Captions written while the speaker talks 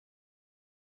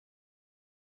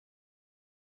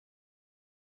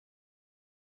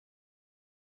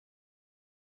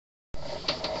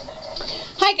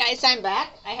Hi guys, I'm back.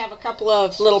 I have a couple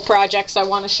of little projects I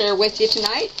want to share with you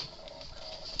tonight.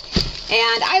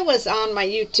 And I was on my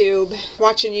YouTube,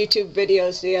 watching YouTube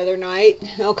videos the other night,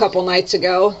 a couple nights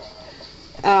ago.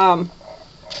 And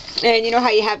you know how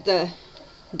you have the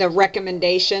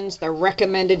recommendations, the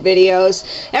recommended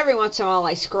videos? Every once in a while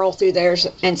I scroll through there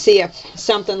and see if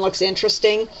something looks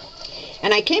interesting.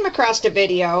 And I came across a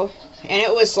video, and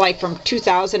it was like from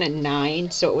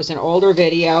 2009, so it was an older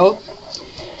video.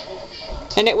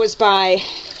 And it was by,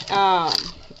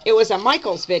 it was a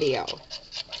Michael's video,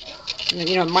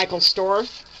 you know, Michael's store.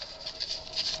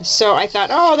 So I thought,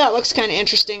 oh, that looks kind of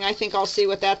interesting. I think I'll see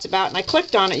what that's about. And I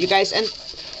clicked on it, you guys, and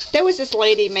there was this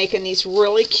lady making these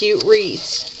really cute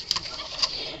wreaths.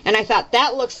 And I thought,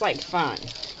 that looks like fun.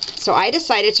 So I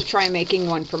decided to try making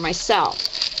one for myself.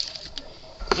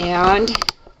 And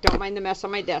don't mind the mess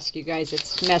on my desk, you guys.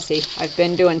 It's messy. I've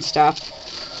been doing stuff.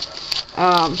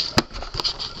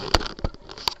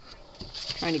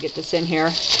 Trying to get this in here.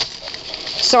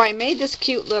 So I made this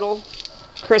cute little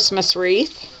Christmas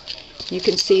wreath. You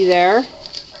can see there.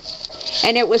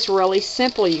 And it was really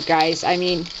simple, you guys. I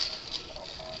mean,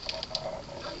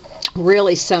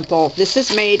 really simple. This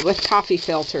is made with coffee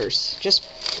filters. Just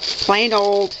plain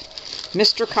old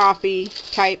Mr. Coffee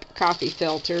type coffee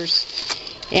filters.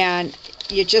 And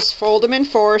you just fold them in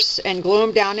fours and glue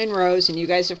them down in rows. And you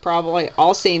guys have probably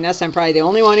all seen this. I'm probably the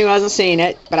only one who hasn't seen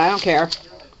it, but I don't care.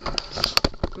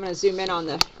 I'm going to zoom in on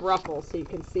the ruffles so you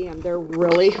can see them. They're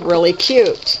really, really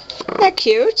cute. Isn't that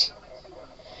cute?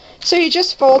 So you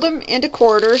just fold them into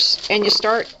quarters and you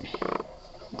start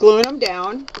gluing them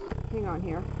down. Hang on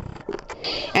here.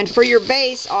 And for your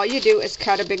base, all you do is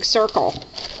cut a big circle.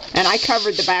 And I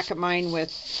covered the back of mine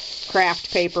with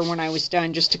craft paper when I was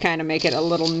done, just to kind of make it a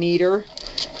little neater.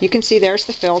 You can see there's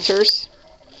the filters.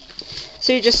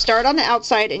 So you just start on the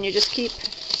outside and you just keep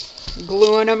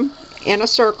gluing them in a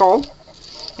circle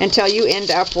until you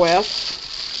end up with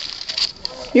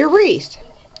your wreath.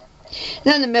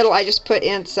 Then in the middle I just put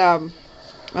in some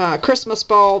Christmas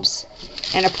bulbs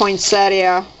and a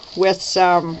poinsettia with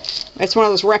some, it's one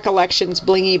of those Recollections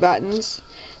blingy buttons.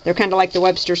 They're kind of like the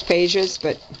Webster's pages,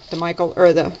 but the Michael's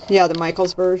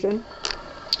version.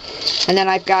 And then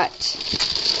I've got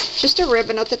just a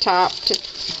ribbon at the top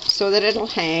so that it'll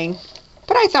hang.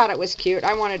 But I thought it was cute.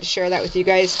 I wanted to share that with you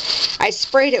guys. I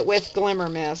sprayed it with Glimmer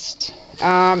Mist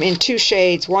in two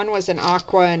shades. One was an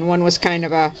aqua and one was kind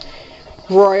of a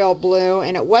royal blue,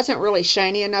 and it wasn't really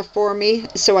shiny enough for me,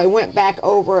 so I went back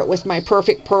over it with my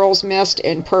Perfect Pearls Mist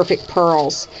in Perfect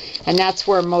Pearls, and that's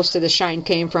where most of the shine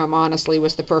came from, honestly,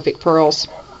 was the Perfect Pearls.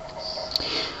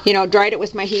 You know, dried it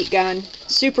with my heat gun.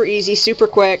 Super easy, super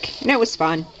quick, and it was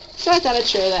fun. So I thought I'd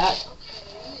share that.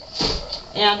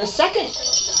 And the second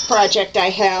project I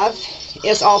have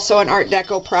is also an Art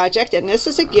Deco project, and this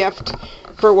is a gift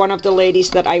for one of the ladies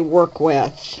that I work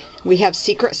with. We have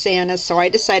Secret Santas, so I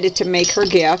decided to make her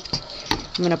gift.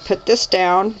 I'm going to put this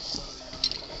down.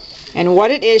 And what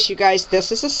it is, you guys,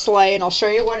 this is a sleigh, and I'll show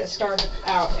you what it started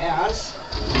out as.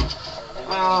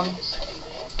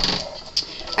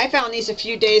 I found these a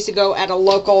few days ago at a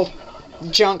local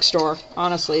junk store,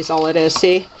 honestly, is all it is.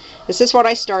 See, this is what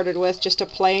I started with, just a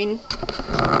plain,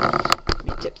 let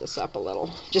me tip this up a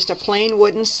little, just a plain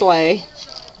wooden sleigh,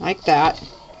 like that.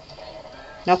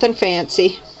 Nothing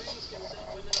fancy.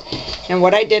 And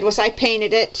what I did was I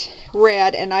painted it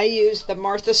red, and I used the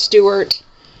Martha Stewart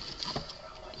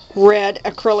red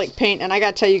acrylic paint. And I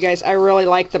gotta tell you guys, I really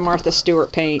like the Martha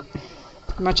Stewart paint.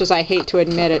 As much as I hate to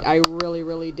admit it, I really,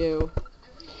 really do.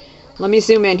 Let me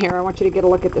zoom in here. I want you to get a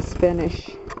look at this finish.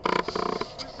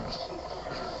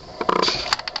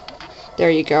 There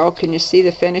you go. Can you see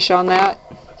the finish on that?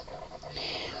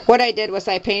 What I did was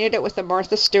I painted it with the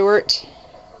Martha Stewart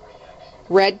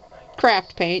red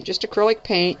craft paint, just acrylic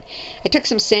paint. I took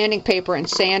some sanding paper and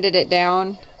sanded it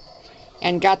down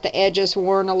and got the edges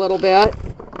worn a little bit.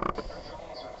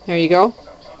 There you go.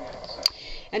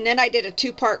 And then I did a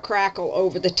two-part crackle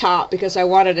over the top because I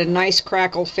wanted a nice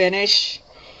crackle finish.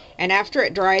 And after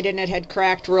it dried and it had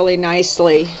cracked really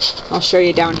nicely, I'll show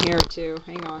you down here too.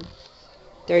 Hang on.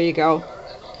 There you go.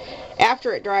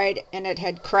 After it dried and it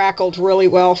had crackled really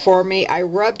well for me, I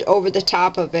rubbed over the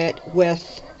top of it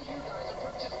with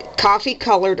coffee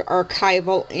colored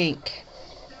archival ink.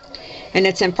 And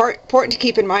it's important to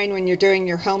keep in mind when you're doing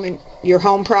your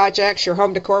home projects, your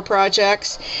home decor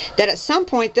projects, that at some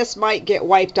point this might get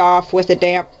wiped off with a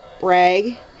damp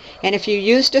rag, and if you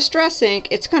use Distress ink,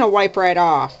 it's going to wipe right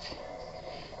off.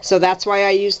 So that's why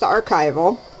I use the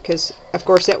archival, because of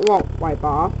course it won't wipe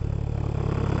off.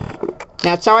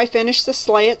 That's how I finished the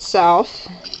sleigh itself.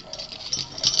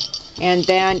 And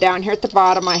then down here at the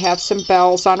bottom I have some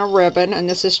bells on a ribbon, and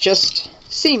this is just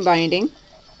seam binding.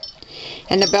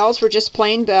 And the bells were just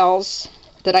plain bells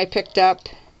that I picked up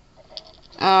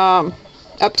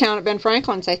uptown at Ben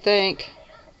Franklin's, I think.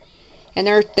 And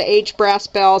they're the aged brass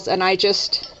bells, and I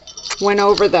just went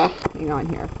over the, hang on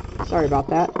here, sorry about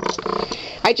that.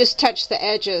 I just touched the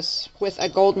edges with a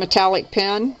gold metallic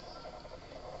pen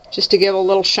just to give a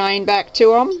little shine back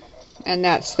to them, and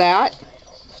that's that.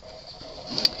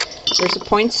 There's a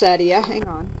poinsettia, hang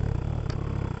on.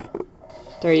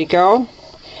 There you go.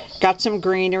 Got some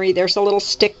greenery. There's a little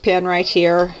stick pin right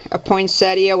here, a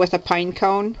poinsettia with a pine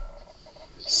cone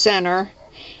center.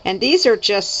 And these are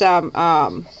just some,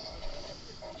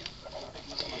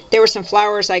 there were some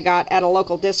flowers I got at a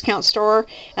local discount store,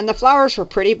 and the flowers were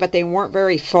pretty, but they weren't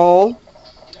very full.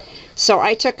 So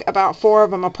I took about 4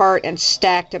 of them apart and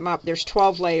stacked them up. There's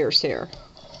 12 layers here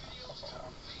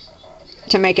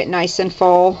to make it nice and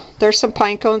full. There's some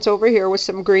pine cones over here with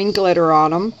some green glitter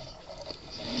on them.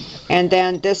 And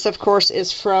then this, of course,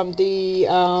 is from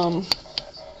the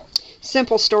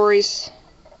Simple Stories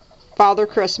Father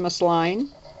Christmas line.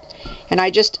 And I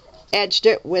just edged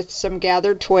it with some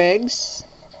gathered twigs.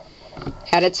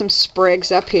 Added some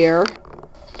sprigs up here.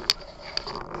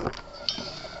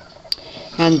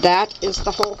 And that is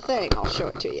the whole thing. I'll show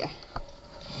it to you.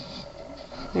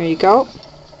 There you go.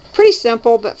 Pretty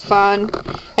simple but fun.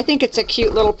 I think it's a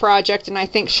cute little project, and I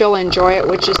think she'll enjoy it,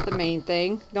 which is the main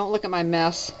thing. Don't look at my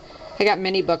mess. I got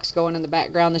mini books going in the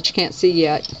background that you can't see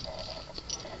yet.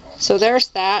 So there's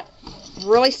that.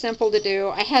 Really simple to do.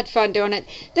 I had fun doing it.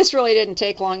 This really didn't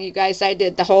take long, you guys. I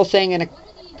did the whole thing in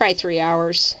probably 3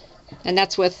 hours. And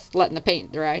that's with letting the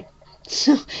paint dry.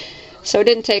 So it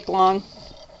didn't take long.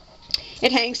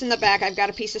 It hangs in the back. I've got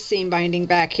a piece of seam binding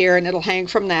back here, and it'll hang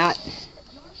from that.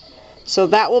 So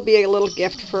that will be a little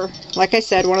gift for, like I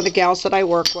said, one of the gals that I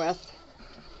work with.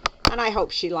 And I hope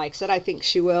she likes it. I think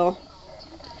she will.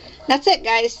 That's it,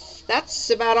 guys. That's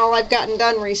about all I've gotten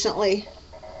done recently.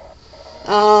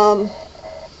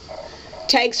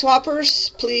 Tag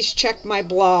swappers, please check my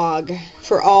blog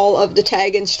for all of the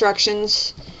tag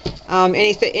instructions.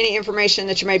 Any information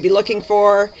that you may be looking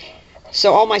for.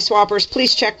 So all my swappers,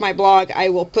 please check my blog. I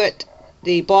will put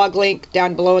the blog link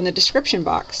down below in the description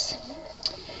box.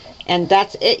 And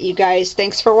that's it, you guys.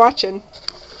 Thanks for watching.